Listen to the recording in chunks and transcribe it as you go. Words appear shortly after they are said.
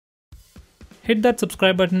hit that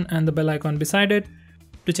subscribe button and the bell icon beside it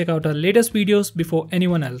to check out our latest videos before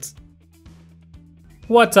anyone else.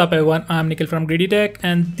 What's up everyone, I'm Nikhil from GreedyTech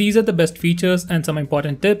and these are the best features and some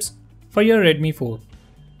important tips for your Redmi 4.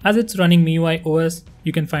 As it's running MIUI OS,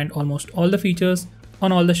 you can find almost all the features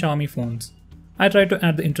on all the Xiaomi phones. I try to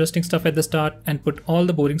add the interesting stuff at the start and put all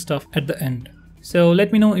the boring stuff at the end. So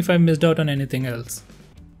let me know if I missed out on anything else.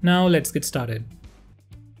 Now let's get started.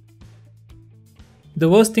 The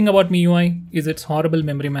worst thing about MIUI is its horrible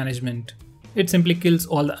memory management. It simply kills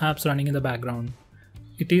all the apps running in the background.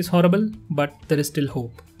 It is horrible, but there is still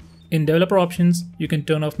hope. In developer options, you can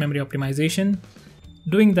turn off memory optimization.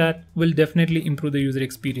 Doing that will definitely improve the user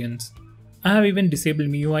experience. I have even disabled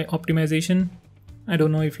MIUI optimization. I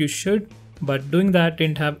don't know if you should, but doing that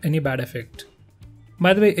didn't have any bad effect.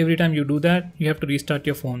 By the way, every time you do that, you have to restart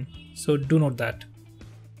your phone, so do note that.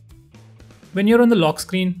 When you're on the lock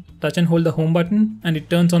screen, touch and hold the home button and it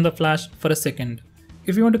turns on the flash for a second.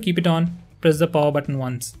 If you want to keep it on, press the power button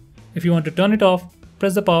once. If you want to turn it off,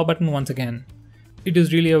 press the power button once again. It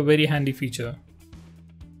is really a very handy feature.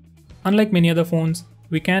 Unlike many other phones,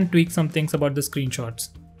 we can tweak some things about the screenshots.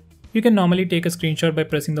 You can normally take a screenshot by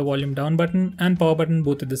pressing the volume down button and power button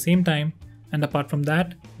both at the same time, and apart from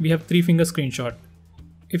that, we have 3-finger screenshot.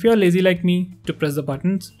 If you are lazy like me to press the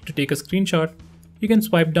buttons to take a screenshot, you can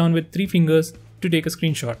swipe down with 3 fingers to take a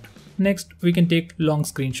screenshot. Next, we can take long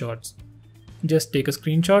screenshots. Just take a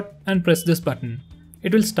screenshot and press this button.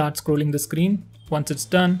 It will start scrolling the screen. Once it's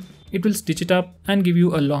done, it will stitch it up and give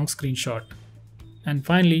you a long screenshot. And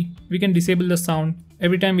finally, we can disable the sound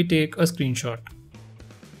every time we take a screenshot.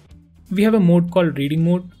 We have a mode called reading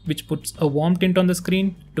mode, which puts a warm tint on the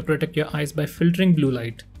screen to protect your eyes by filtering blue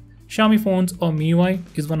light. Xiaomi phones or MIUI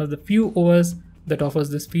is one of the few OS that offers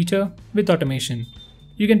this feature with automation.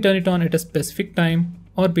 You can turn it on at a specific time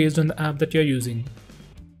or based on the app that you're using.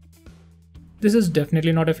 This is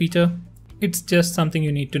definitely not a feature, it's just something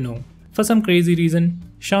you need to know. For some crazy reason,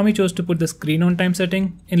 Xiaomi chose to put the screen on time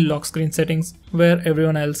setting in lock screen settings where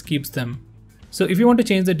everyone else keeps them. So if you want to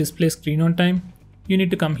change the display screen on time, you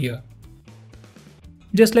need to come here.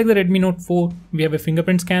 Just like the Redmi Note 4, we have a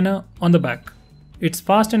fingerprint scanner on the back. It's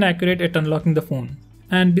fast and accurate at unlocking the phone.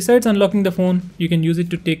 And besides unlocking the phone, you can use it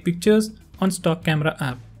to take pictures on stock camera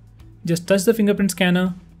app. Just touch the fingerprint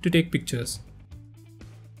scanner to take pictures.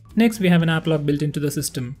 Next, we have an app lock built into the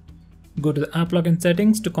system. Go to the app lock in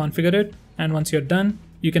settings to configure it, and once you're done,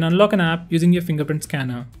 you can unlock an app using your fingerprint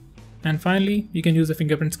scanner. And finally, you can use the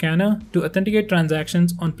fingerprint scanner to authenticate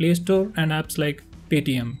transactions on Play Store and apps like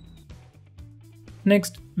Paytm.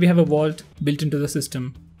 Next, we have a vault built into the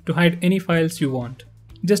system to hide any files you want.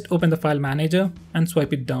 Just open the file manager and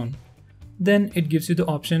swipe it down. Then it gives you the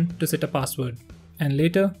option to set a password. And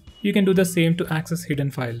later, you can do the same to access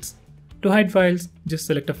hidden files. To hide files, just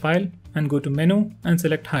select a file and go to menu and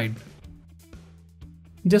select hide.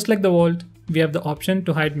 Just like the vault, we have the option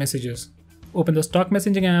to hide messages. Open the stock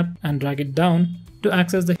messaging app and drag it down to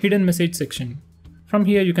access the hidden message section. From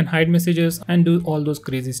here you can hide messages and do all those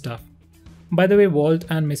crazy stuff. By the way, vault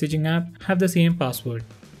and messaging app have the same password.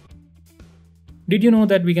 Did you know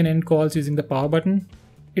that we can end calls using the power button?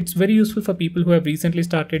 It's very useful for people who have recently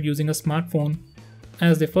started using a smartphone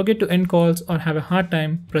as they forget to end calls or have a hard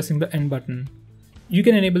time pressing the end button. You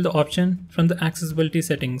can enable the option from the accessibility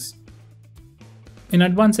settings. In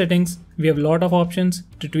advanced settings, we have a lot of options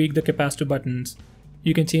to tweak the capacitive buttons.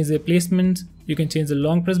 You can change their placements, you can change the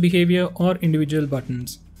long press behavior or individual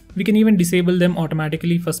buttons. We can even disable them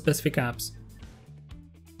automatically for specific apps.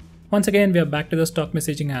 Once again, we are back to the stock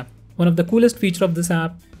messaging app. One of the coolest features of this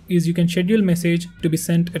app is you can schedule message to be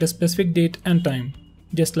sent at a specific date and time,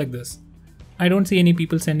 just like this. I don't see any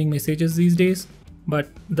people sending messages these days, but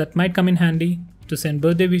that might come in handy to send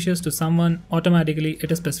birthday wishes to someone automatically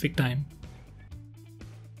at a specific time.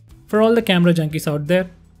 For all the camera junkies out there,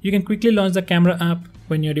 you can quickly launch the camera app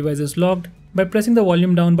when your device is locked by pressing the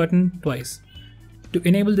volume down button twice. To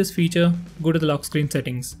enable this feature, go to the lock screen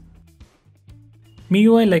settings.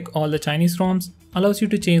 MIUI, like all the Chinese ROMs, allows you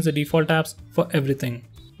to change the default apps for everything.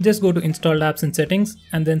 Just go to installed apps in settings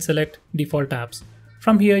and then select default apps.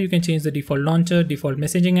 From here you can change the default launcher, default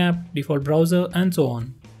messaging app, default browser and so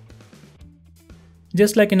on.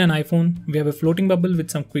 Just like in an iPhone, we have a floating bubble with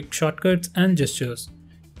some quick shortcuts and gestures.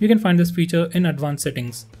 You can find this feature in advanced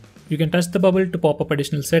settings. You can touch the bubble to pop up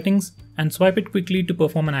additional settings and swipe it quickly to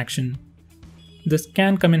perform an action. This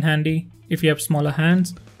can come in handy if you have smaller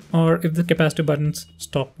hands or if the capacitive buttons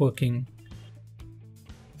stop working.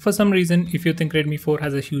 For some reason, if you think Redmi 4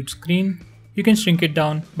 has a huge screen, you can shrink it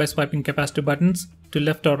down by swiping capacitive buttons to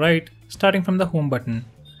left or right starting from the home button.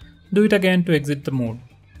 Do it again to exit the mode.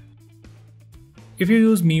 If you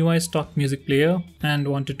use MIUI stock music player and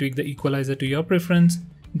want to tweak the equalizer to your preference,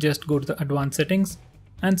 just go to the advanced settings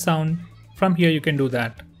and sound. From here you can do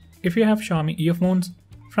that. If you have Xiaomi earphones,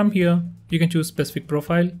 from here you can choose specific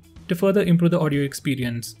profile to further improve the audio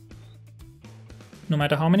experience. No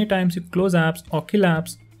matter how many times you close apps or kill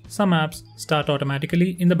apps, some apps start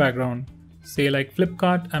automatically in the background, say like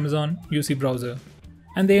Flipkart, Amazon, UC browser,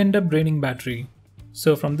 and they end up draining battery.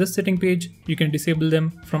 So from this setting page, you can disable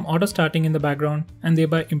them from auto starting in the background and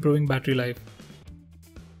thereby improving battery life.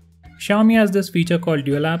 Xiaomi has this feature called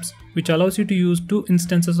Dual Apps, which allows you to use 2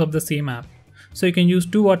 instances of the same app. So you can use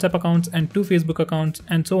 2 WhatsApp accounts and 2 Facebook accounts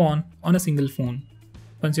and so on a single phone.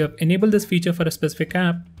 Once you have enabled this feature for a specific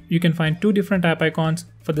app, you can find 2 different app icons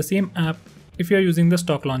for the same app if you are using the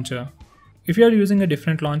stock launcher. If you are using a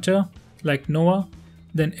different launcher, like Nova,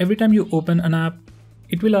 then every time you open an app,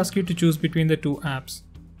 it will ask you to choose between the 2 apps.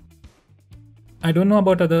 I don't know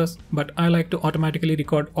about others, but I like to automatically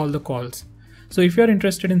record all the calls. So if you are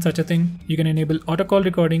interested in such a thing, you can enable auto call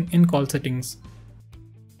recording in call settings.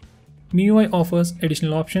 MIUI offers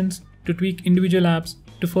additional options to tweak individual apps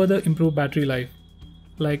to further improve battery life.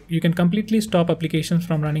 Like you can completely stop applications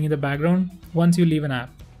from running in the background once you leave an app.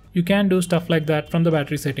 You can do stuff like that from the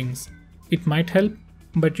battery settings. It might help,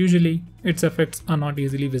 but usually its effects are not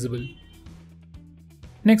easily visible.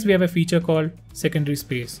 Next we have a feature called secondary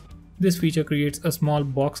space. This feature creates a small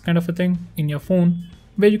box kind of a thing in your phone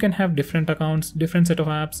where you can have different accounts, different set of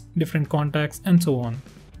apps, different contacts and so on.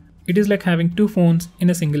 It is like having 2 phones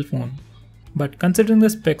in a single phone. But considering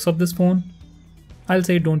the specs of this phone, I'll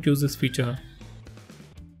say don't use this feature.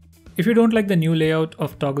 If you don't like the new layout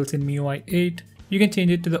of toggles in MIUI 8, you can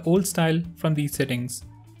change it to the old style from these settings.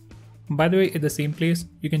 By the way, at the same place,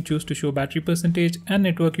 you can choose to show battery percentage and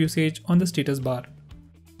network usage on the status bar.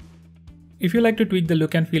 If you like to tweak the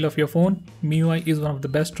look and feel of your phone, MIUI is one of the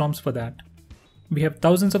best ROMs for that. We have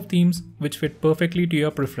thousands of themes which fit perfectly to your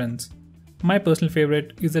preference. My personal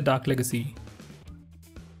favorite is the Dark Legacy.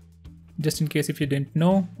 Just in case if you didn't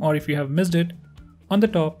know or if you have missed it, on the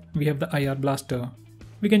top we have the IR Blaster.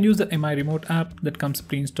 We can use the MI Remote app that comes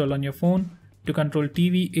pre-installed on your phone to control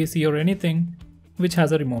TV, AC or anything which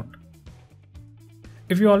has a remote.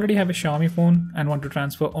 If you already have a Xiaomi phone and want to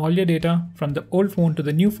transfer all your data from the old phone to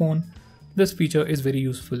the new phone, this feature is very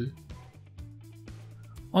useful.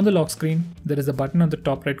 On the lock screen, there is a button on the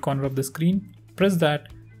top right corner of the screen. Press that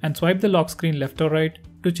and swipe the lock screen left or right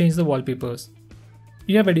to change the wallpapers.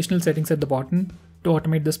 You have additional settings at the bottom to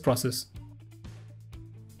automate this process.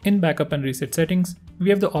 In backup and reset settings, we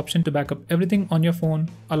have the option to back up everything on your phone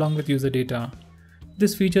along with user data.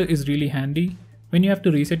 This feature is really handy when you have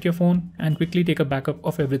to reset your phone and quickly take a backup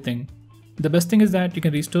of everything. The best thing is that you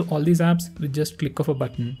can restore all these apps with just click of a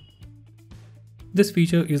button. This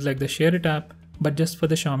feature is like the Share It app, but just for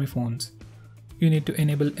the Xiaomi phones. You need to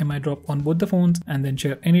enable MI Drop on both the phones and then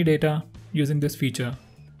share any data using this feature.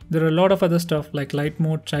 There are a lot of other stuff like light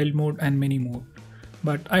mode, child mode and mini mode,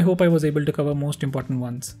 but I hope I was able to cover most important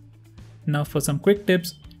ones. Now for some quick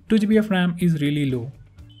tips, 2GB of RAM is really low.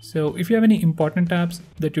 So if you have any important apps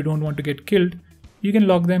that you don't want to get killed, you can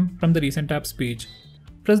lock them from the Recent Apps page.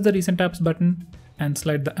 Press the Recent Apps button and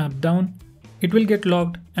slide the app down. It will get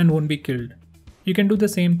locked and won't be killed. You can do the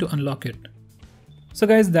same to unlock it. So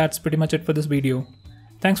guys, that's pretty much it for this video.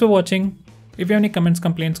 Thanks for watching. If you have any comments,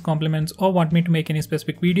 complaints, compliments or want me to make any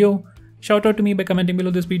specific video, shout out to me by commenting below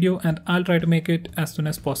this video and I'll try to make it as soon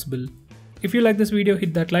as possible. If you like this video,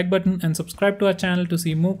 hit that like button and subscribe to our channel to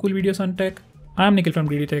see more cool videos on tech. I'm Nikhil from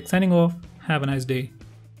GreedyTech signing off. Have a nice day.